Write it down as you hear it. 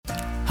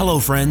Hello,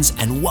 friends,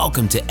 and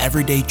welcome to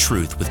Everyday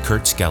Truth with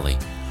Kurt Skelly.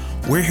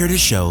 We're here to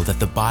show that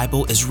the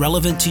Bible is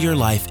relevant to your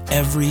life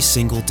every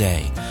single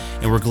day,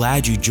 and we're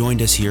glad you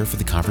joined us here for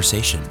the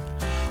conversation.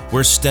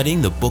 We're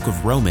studying the book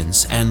of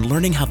Romans and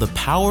learning how the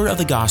power of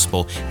the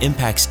gospel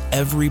impacts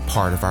every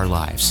part of our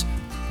lives.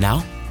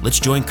 Now, let's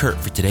join Kurt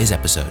for today's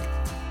episode.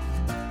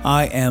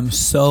 I am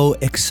so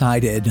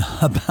excited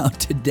about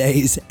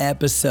today's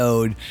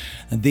episode.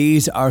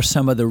 These are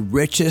some of the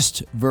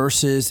richest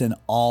verses in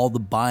all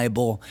the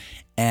Bible,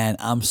 and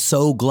I'm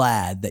so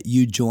glad that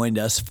you joined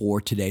us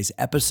for today's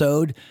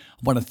episode. I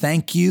want to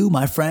thank you,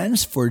 my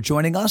friends, for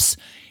joining us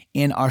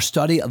in our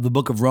study of the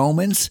book of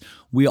Romans.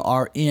 We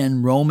are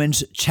in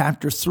Romans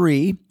chapter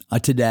 3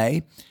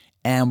 today,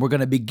 and we're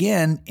going to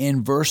begin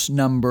in verse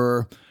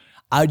number,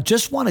 I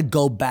just want to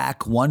go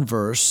back one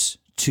verse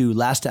to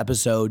last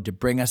episode to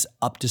bring us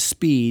up to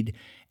speed.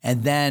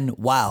 And then,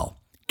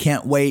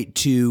 can't wait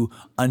to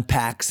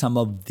unpack some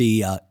of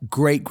the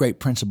great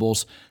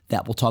principles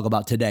that we'll talk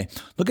about today.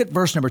 Look at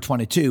verse number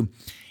 22.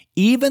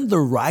 Even the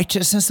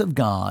righteousness of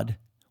God,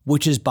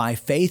 which is by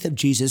faith of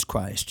Jesus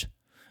Christ,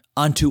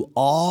 unto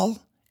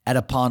all and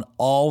upon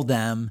all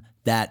them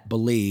that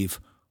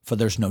believe, for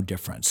there's no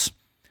difference.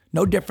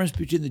 No difference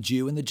between the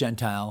Jew and the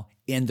Gentile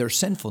in their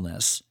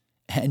sinfulness,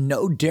 and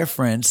no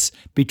difference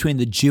between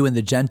the Jew and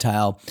the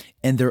Gentile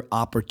in their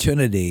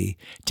opportunity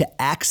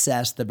to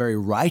access the very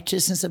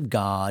righteousness of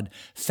God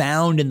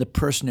found in the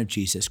person of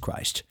Jesus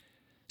Christ.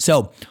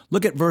 So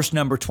look at verse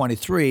number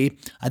 23.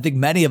 I think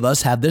many of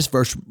us have this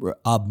verse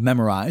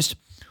memorized,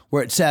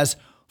 where it says,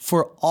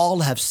 for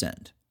all have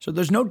sinned. So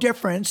there's no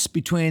difference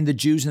between the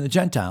Jews and the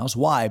Gentiles.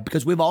 Why?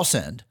 Because we've all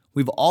sinned.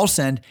 We've all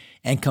sinned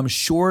and come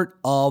short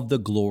of the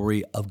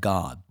glory of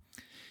God.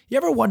 You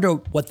ever wonder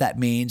what that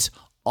means?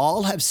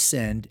 All have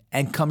sinned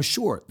and come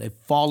short. They've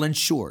fallen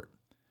short.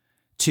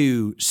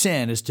 To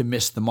sin is to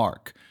miss the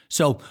mark.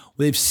 So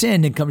they've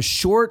sinned and come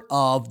short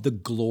of the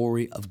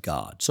glory of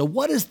God. So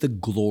what is the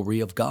glory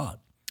of God?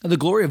 The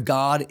glory of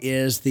God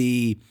is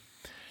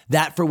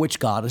that for which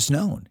God is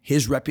known,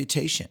 his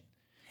reputation.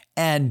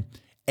 And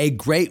a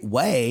great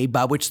way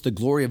by which the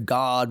glory of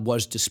God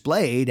was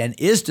displayed and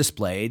is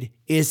displayed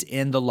is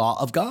in the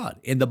law of God,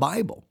 in the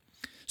Bible.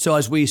 So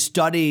as we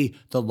study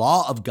the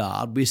law of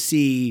God, we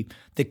see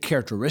the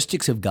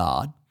characteristics of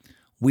God.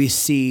 We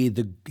see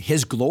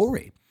his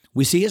glory.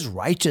 We see his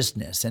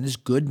righteousness and his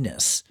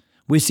goodness.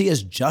 We see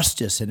his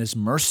justice and his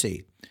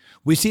mercy.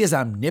 We see his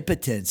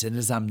omnipotence and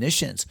his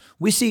omniscience.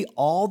 We see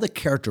all the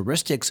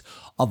characteristics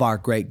of our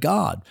great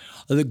God,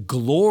 the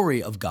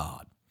glory of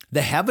God.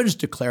 The heavens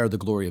declare the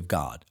glory of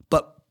God.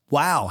 But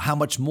wow, how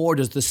much more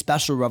does the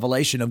special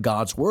revelation of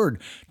God's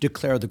word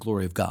declare the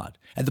glory of God?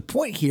 And the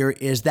point here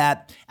is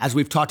that, as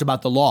we've talked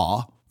about the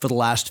law for the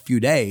last few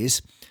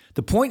days,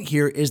 the point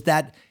here is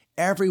that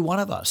every one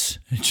of us,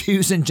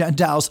 Jews and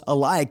Gentiles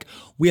alike,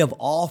 we have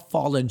all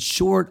fallen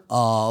short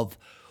of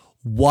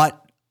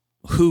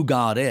who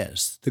God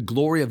is, the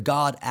glory of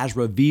God as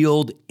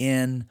revealed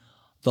in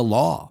the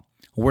law.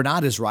 We're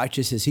not as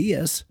righteous as he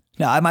is.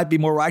 Now, I might be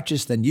more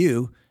righteous than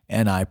you,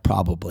 and I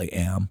probably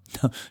am,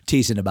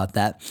 teasing about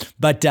that.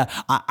 But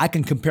I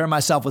can compare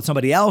myself with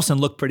somebody else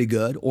and look pretty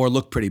good or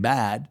look pretty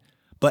bad.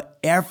 But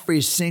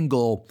every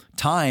single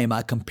time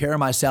I compare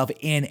myself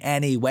in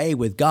any way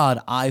with God,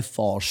 I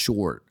fall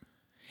short.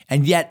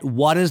 And yet,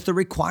 what is the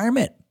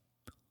requirement?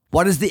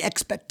 What is the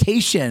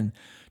expectation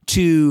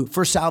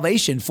for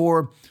salvation,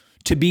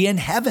 to be in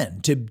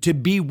heaven, to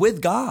be with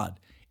God?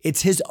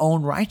 It's his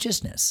own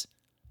righteousness.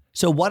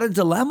 So what a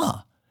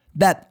dilemma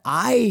that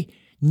I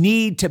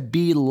need to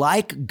be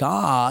like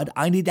God.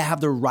 I need to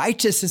have the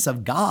righteousness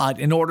of God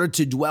in order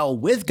to dwell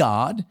with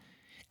God.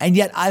 And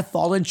yet I've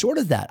fallen short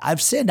of that.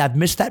 I've sinned. I've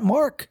missed that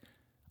mark.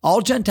 All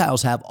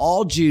Gentiles have.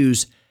 All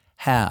Jews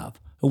have.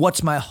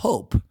 What's my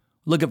hope?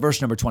 Look at verse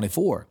number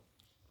 24.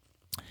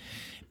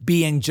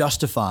 Being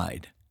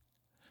justified.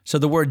 So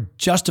the word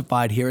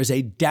justified here is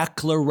a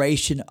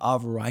declaration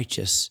of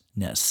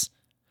righteousness.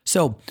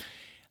 So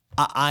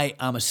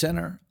I'm a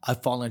sinner.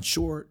 I've fallen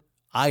short.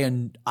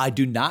 I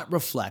do not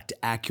reflect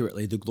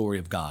accurately the glory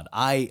of God.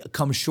 I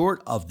come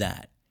short of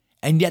that.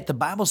 And yet the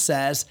Bible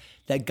says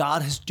that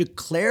God has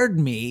declared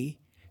me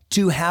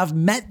to have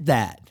met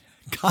that.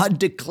 God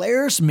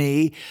declares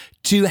me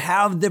to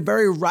have the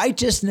very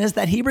righteousness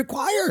that he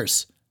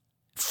requires.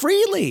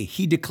 Freely,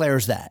 he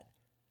declares that.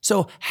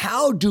 So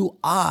how do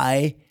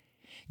I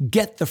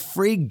get the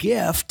free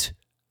gift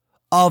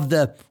of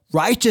the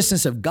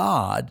righteousness of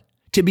God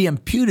to be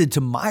imputed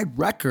to my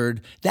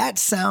record? That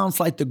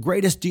sounds like the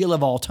greatest deal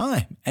of all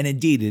time. And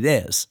indeed it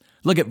is.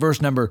 Look at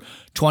verse number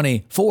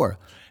 24.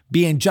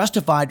 Being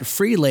justified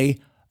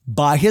freely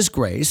by his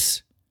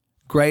grace.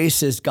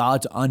 Grace is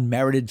God's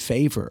unmerited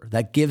favor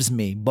that gives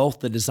me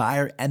both the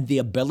desire and the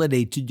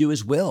ability to do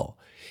his will.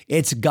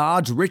 It's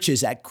God's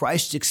riches at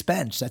Christ's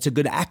expense. That's a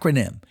good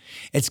acronym.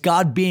 It's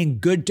God being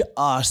good to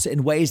us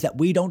in ways that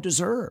we don't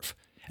deserve.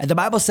 And the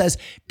Bible says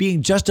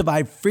being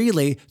justified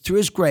freely through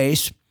his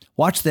grace,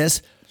 watch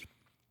this,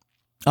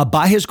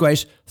 by his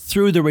grace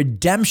through the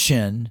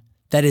redemption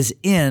that is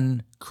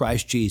in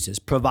Christ Jesus,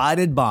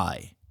 provided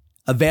by,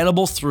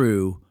 available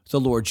through the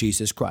Lord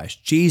Jesus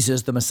Christ,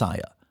 Jesus the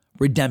Messiah,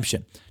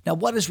 redemption. Now,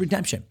 what is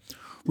redemption?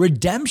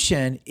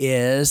 Redemption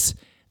is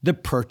the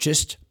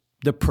purchase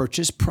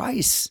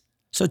price.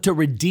 So to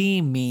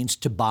redeem means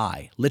to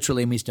buy,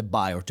 literally means to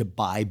buy or to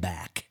buy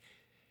back.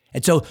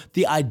 And so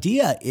the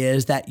idea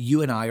is that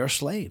you and I are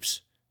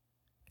slaves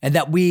and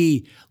that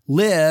we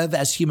live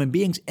as human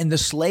beings in the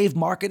slave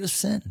market of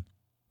sin.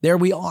 There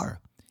we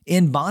are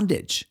in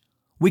bondage.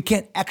 We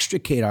can't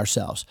extricate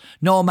ourselves.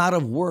 No amount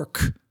of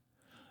work,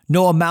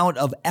 no amount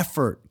of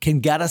effort can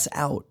get us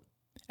out.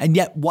 And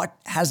yet what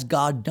has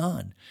God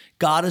done?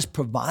 God has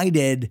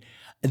provided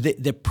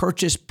the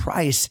purchase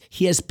price.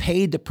 He has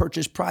paid the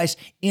purchase price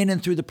in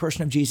and through the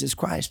person of Jesus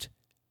Christ.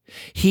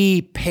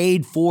 He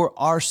paid for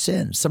our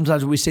sins.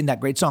 Sometimes we sing that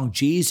great song,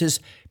 Jesus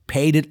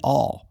paid it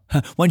all.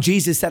 When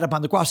Jesus said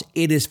upon the cross,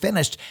 it is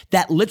finished,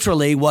 that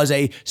literally was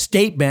a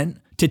statement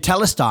to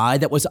Telestai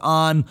that was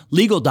on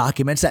legal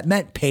documents that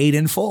meant paid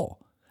in full.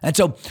 And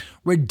so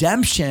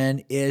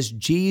redemption is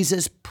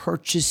Jesus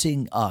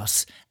purchasing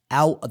us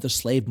out of the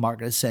slave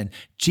market of sin.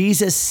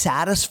 Jesus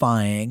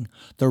satisfying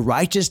the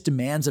righteous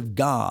demands of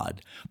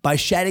God by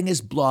shedding his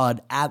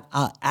blood at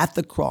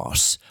the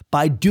cross,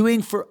 by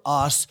doing for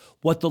us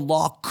what the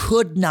law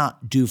could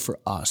not do for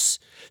us.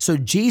 So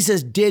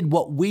Jesus did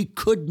what we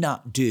could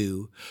not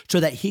do so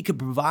that he could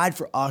provide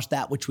for us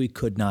that which we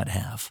could not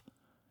have.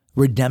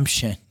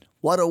 Redemption.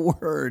 What a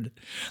word.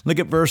 Look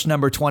at verse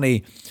number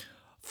 25.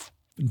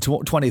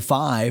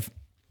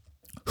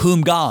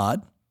 Whom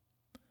God,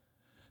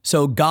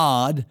 so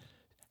God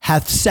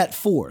hath set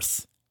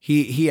forth.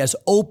 He has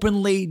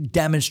openly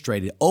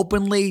demonstrated,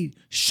 openly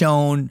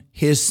shown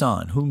his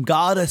Son, whom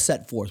God has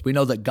set forth. We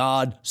know that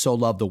God so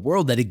loved the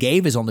world that he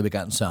gave his only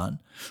begotten Son,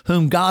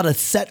 whom God hath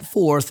set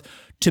forth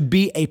to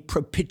be a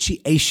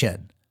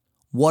propitiation.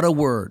 What a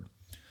word.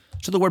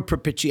 So the word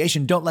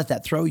propitiation, don't let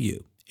that throw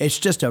you. It's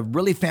just a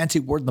really fancy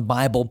word in the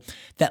Bible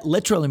that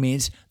literally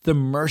means the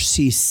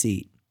mercy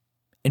seat.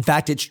 In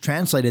fact, it's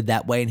translated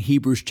that way in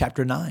Hebrews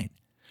chapter 9.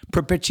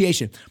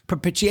 Propitiation.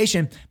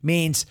 Propitiation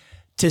means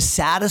to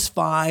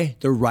satisfy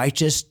the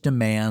righteous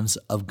demands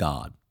of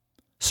God.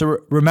 So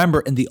remember,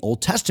 in the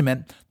Old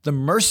Testament, the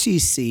mercy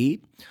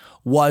seat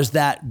was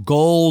that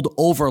gold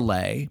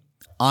overlay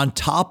on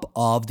top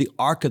of the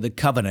Ark of the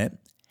Covenant.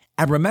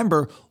 And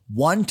remember,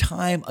 one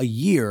time a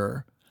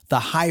year, the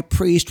high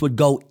priest would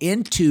go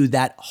into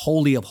that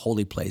Holy of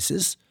Holy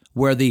Places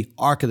where the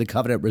Ark of the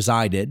Covenant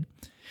resided.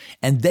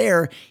 And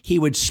there he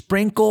would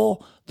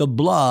sprinkle the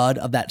blood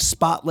of that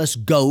spotless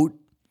goat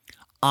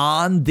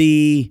on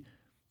the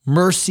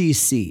mercy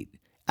seat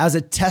as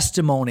a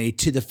testimony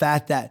to the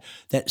fact that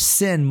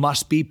sin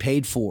must be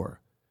paid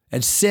for.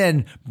 And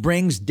sin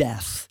brings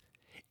death.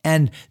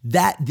 And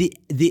that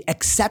the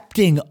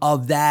accepting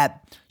of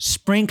that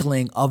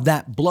sprinkling of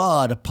that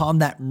blood upon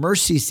that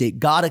mercy seat,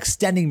 God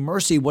extending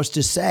mercy, was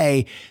to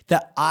say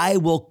that I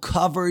will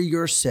cover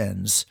your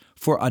sins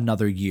for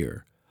another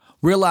year.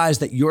 Realize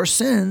that your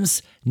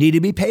sins need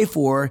to be paid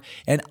for,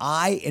 and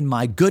I, in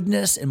my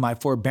goodness, in my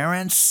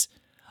forbearance,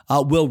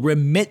 will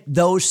remit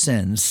those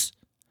sins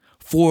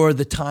for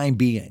the time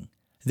being.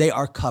 They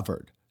are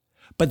covered.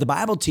 But the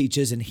Bible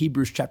teaches in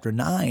Hebrews chapter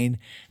 9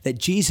 that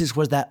Jesus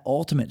was that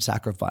ultimate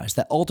sacrifice,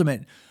 that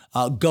ultimate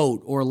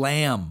goat or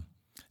lamb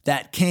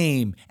that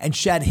came and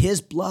shed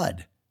his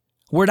blood.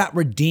 We're not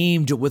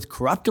redeemed with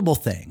corruptible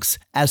things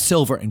as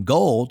silver and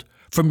gold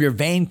from your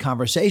vain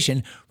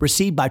conversation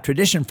received by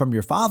tradition from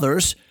your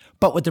fathers,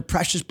 but with the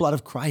precious blood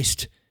of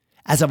Christ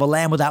as of a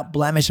lamb without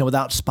blemish and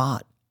without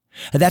spot.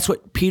 And that's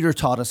what Peter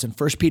taught us in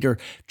 1 Peter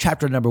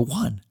chapter number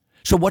 1.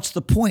 So what's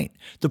the point?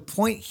 The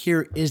point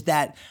here is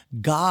that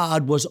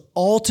God was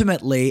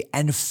ultimately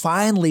and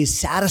finally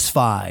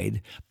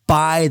satisfied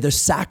by the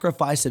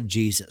sacrifice of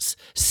Jesus.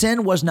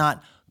 Sin was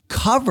not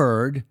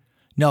covered.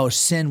 No,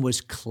 sin was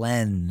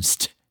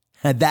cleansed.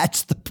 And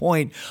that's the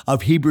point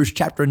of Hebrews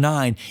chapter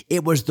 9.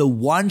 It was the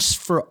once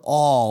for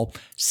all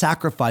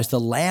sacrifice, the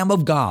Lamb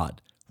of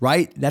God,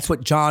 right? That's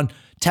what John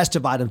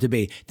testified him to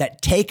be,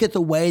 that taketh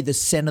away the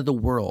sin of the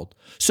world.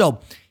 So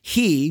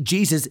he,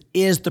 Jesus,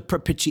 is the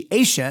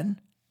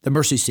propitiation, the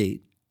mercy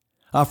seat,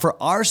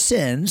 for our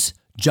sins,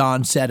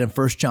 John said in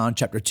 1 John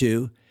chapter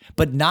 2,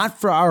 but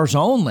not for ours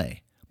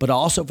only, but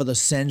also for the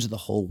sins of the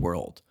whole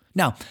world.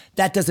 Now,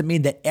 that doesn't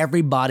mean that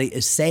everybody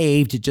is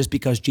saved just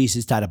because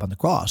Jesus died up on the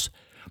cross.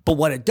 But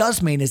what it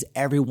does mean is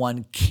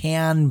everyone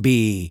can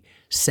be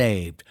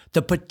saved.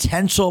 The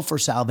potential for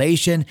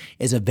salvation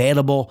is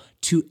available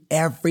to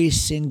every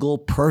single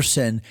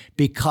person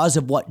because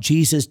of what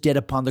Jesus did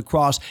upon the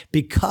cross,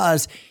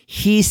 because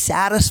he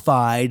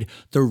satisfied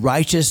the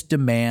righteous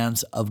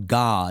demands of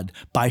God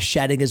by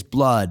shedding his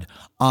blood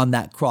on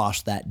that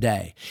cross that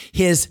day.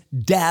 His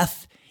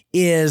death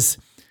is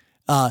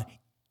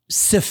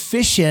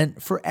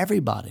sufficient for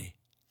everybody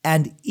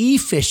and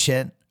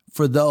efficient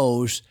for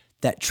those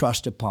that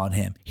trust upon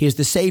him. He is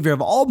the Savior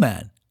of all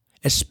men,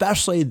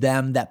 especially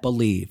them that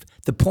believe.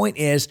 The point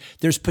is,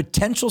 there's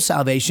potential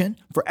salvation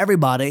for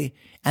everybody,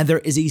 and there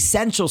is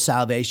essential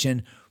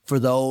salvation for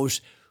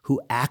those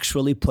who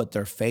actually put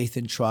their faith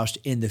and trust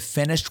in the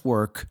finished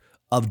work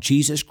of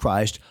Jesus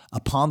Christ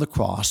upon the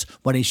cross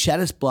when he shed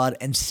his blood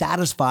and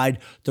satisfied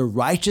the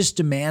righteous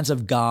demands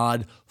of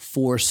God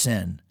for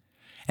sin.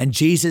 And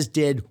Jesus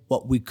did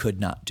what we could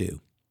not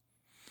do.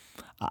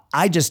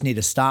 I just need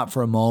to stop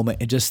for a moment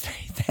and just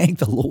thank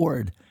the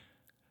Lord.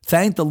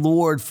 Thank the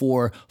Lord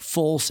for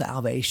full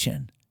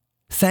salvation.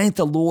 Thank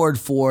the Lord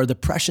for the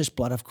precious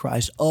blood of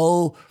Christ.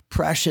 Oh,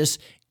 precious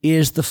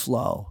is the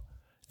flow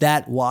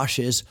that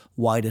washes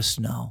white as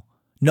snow.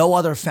 No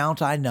other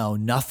fount I know,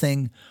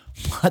 nothing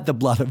but the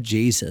blood of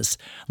Jesus.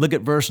 Look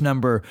at verse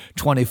number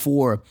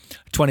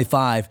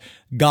 25.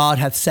 God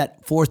hath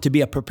set forth to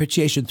be a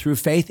propitiation through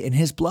faith in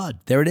his blood.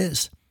 There it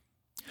is.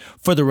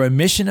 For the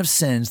remission of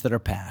sins that are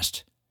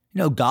past.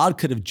 God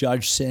could have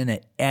judged sin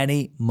at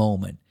any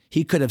moment.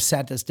 He could have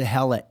sent us to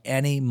hell at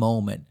any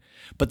moment.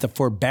 But the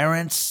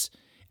forbearance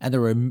and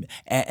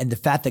the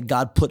fact that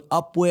God put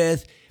up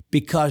with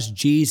because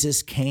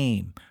Jesus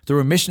came, the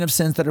remission of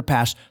sins that are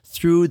past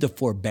through the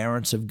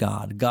forbearance of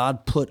God.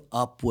 God put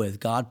up with.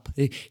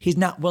 He's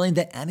not willing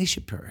that any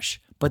should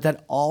perish, but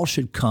that all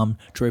should come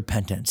to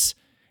repentance.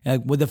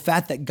 With the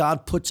fact that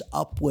God puts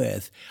up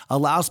with,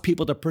 allows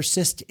people to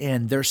persist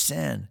in their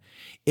sin,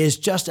 is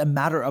just a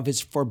matter of his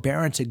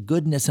forbearance and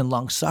goodness and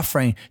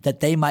long-suffering,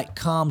 that they might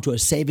come to a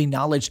saving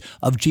knowledge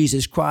of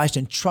Jesus Christ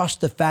and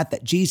trust the fact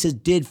that Jesus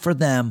did for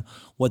them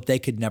what they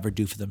could never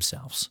do for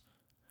themselves.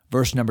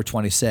 Verse number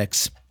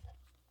 26,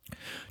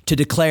 to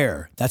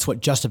declare, that's what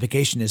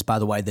justification is, by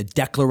the way, the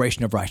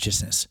declaration of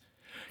righteousness.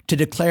 To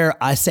declare,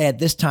 I say at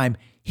this time,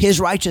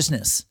 his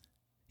righteousness.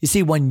 You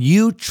see, when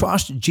you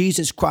trust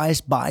Jesus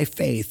Christ by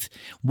faith,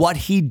 what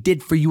he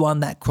did for you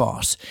on that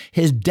cross,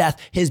 his death,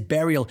 his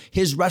burial,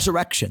 his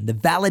resurrection, the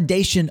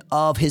validation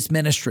of his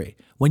ministry,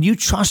 when you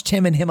trust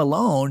him and him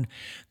alone,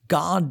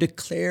 God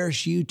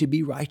declares you to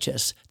be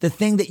righteous. The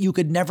thing that you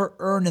could never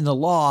earn in the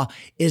law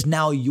is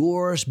now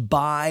yours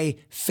by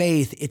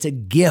faith. It's a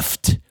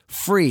gift,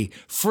 free,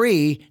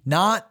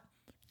 not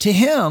to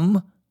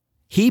him.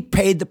 He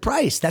paid the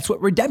price. That's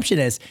what redemption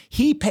is.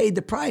 He paid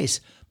the price,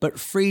 but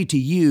free to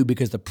you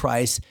because the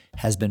price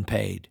has been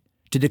paid.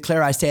 To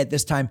declare, I say at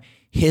this time,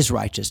 his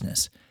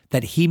righteousness,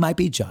 that he might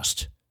be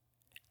just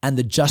and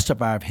the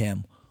justifier of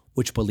him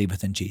which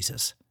believeth in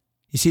Jesus.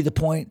 You see the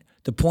point?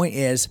 The point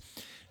is,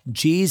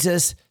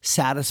 Jesus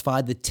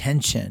satisfied the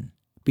tension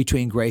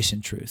between grace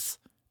and truth.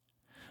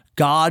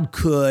 God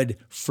could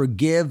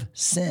forgive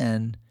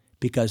sin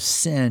because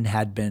sin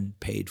had been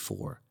paid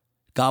for.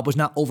 God was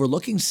not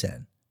overlooking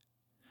sin.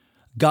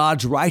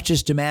 God's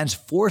righteous demands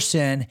for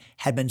sin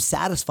had been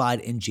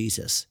satisfied in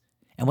Jesus.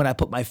 And when I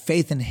put my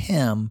faith in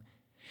him,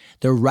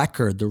 the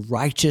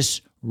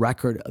righteous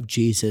record of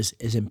Jesus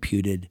is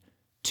imputed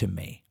to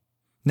me.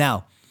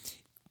 Now,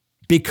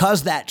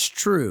 because that's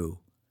true,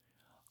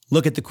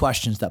 look at the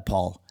questions that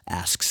Paul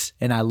asks,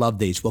 and I love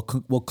these. We'll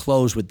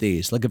close with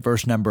these. Look at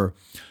verse number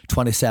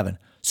 27.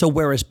 So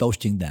where is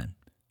boasting then?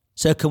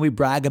 So can we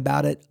brag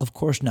about it? Of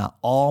course not.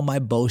 All my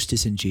boast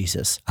is in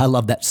Jesus. I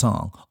love that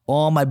song.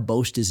 All my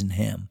boast is in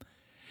him.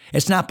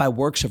 It's not by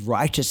works of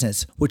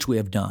righteousness which we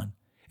have done.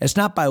 It's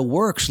not by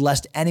works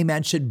lest any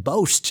man should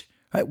boast.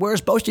 Right? Where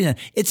is boasting then?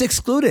 It's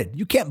excluded.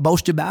 You can't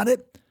boast about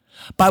it.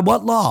 By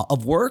what law?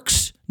 Of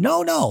works?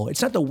 No.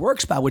 It's not the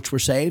works by which we're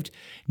saved.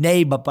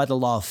 Nay, but by the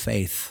law of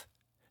faith.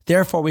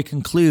 Therefore, we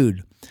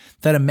conclude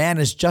that a man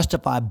is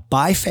justified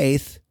by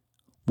faith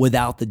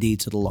without the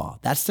deeds of the law.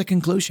 That's the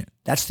conclusion.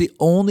 That's the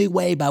only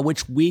way by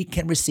which we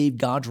can receive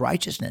God's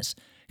righteousness,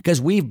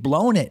 because we've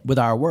blown it with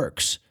our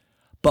works.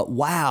 But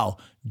wow,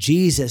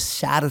 Jesus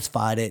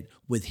satisfied it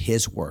with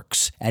his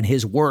works and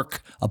his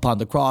work upon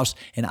the cross,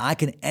 and I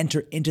can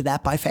enter into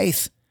that by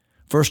faith.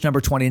 Verse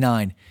number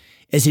 29,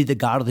 is he the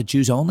God of the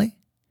Jews only?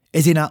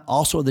 Is he not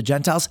also of the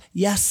Gentiles?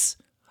 Yes,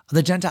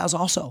 the Gentiles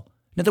also.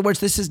 In other words,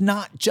 this is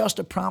not just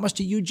a promise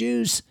to you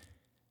Jews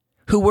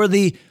who were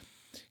the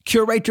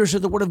curators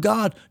of the word of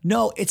God.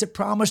 No, it's a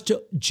promise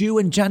to Jew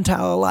and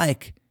Gentile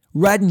alike.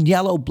 Red and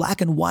yellow,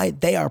 black and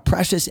white, they are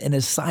precious in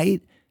his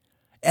sight.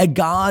 And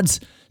God's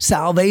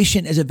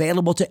salvation is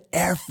available to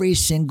every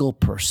single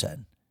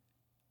person,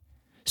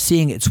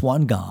 seeing it's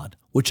one God,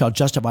 which shall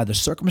justify the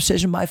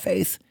circumcision by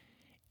faith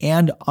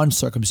and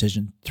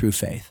uncircumcision through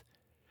faith.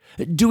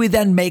 Do we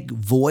then make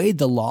void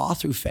the law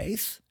through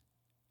faith?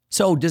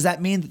 So does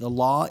that mean that the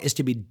law is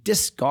to be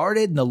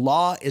discarded and the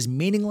law is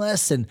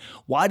meaningless? And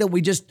why don't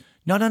we just,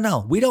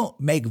 no. We don't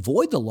make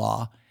void the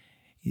law.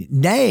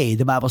 Nay,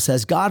 the Bible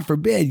says, God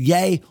forbid,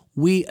 yea,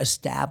 we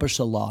establish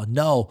the law.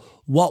 No,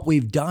 what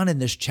we've done in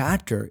this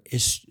chapter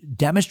is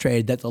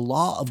demonstrated that the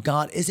law of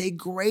God is a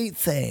great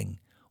thing.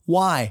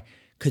 Why?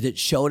 Because it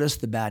showed us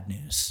the bad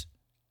news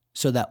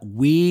so that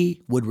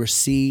we would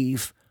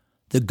receive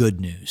the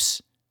good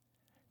news,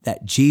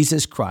 that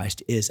Jesus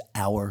Christ is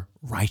our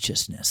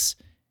righteousness,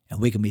 and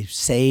we can be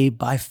saved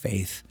by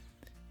faith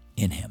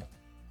in him.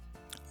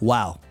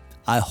 Wow.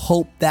 I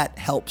hope that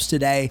helps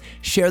today.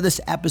 Share this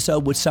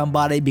episode with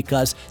somebody,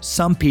 because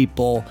some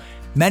people,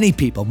 many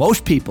people,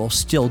 most people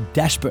still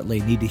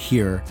desperately need to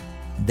hear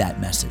that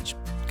message.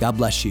 God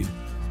bless you,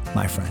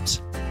 my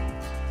friends.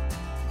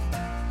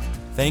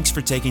 Thanks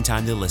for taking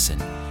time to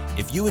listen.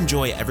 If you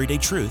enjoy Everyday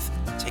Truth,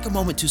 take a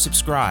moment to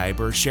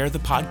subscribe or share the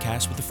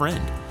podcast with a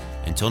friend.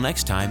 Until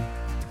next time,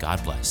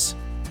 God bless.